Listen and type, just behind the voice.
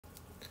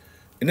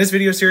In this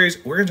video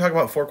series, we're going to talk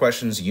about 4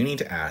 questions you need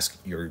to ask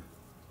your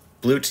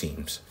blue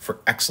teams for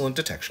excellent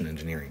detection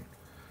engineering.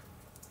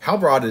 How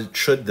broad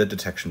should the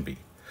detection be?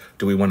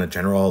 Do we want a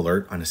general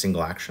alert on a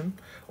single action,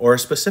 or a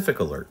specific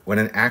alert when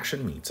an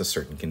action meets a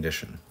certain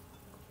condition?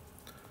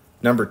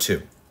 Number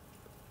 2,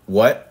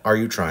 what are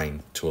you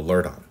trying to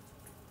alert on?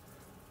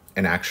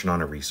 An action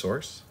on a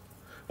resource?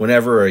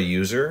 Whenever a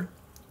user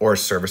or a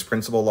service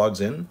principal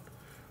logs in?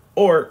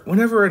 Or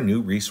whenever a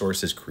new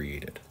resource is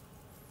created?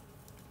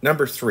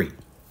 Number 3,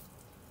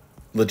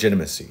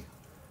 legitimacy.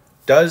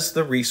 Does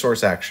the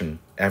resource action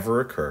ever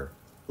occur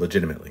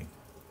legitimately?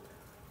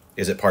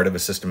 Is it part of a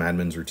system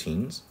admin's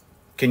routines?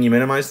 Can you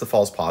minimize the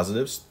false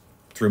positives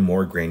through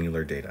more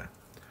granular data?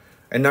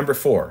 And number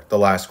 4, the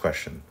last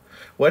question.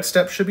 What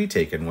steps should be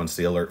taken once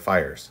the alert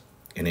fires?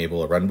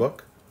 Enable a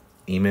runbook?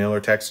 Email or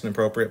text an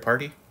appropriate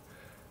party?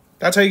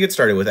 That's how you get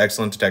started with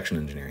excellent detection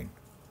engineering.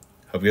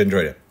 Hope you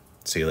enjoyed it.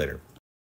 See you later.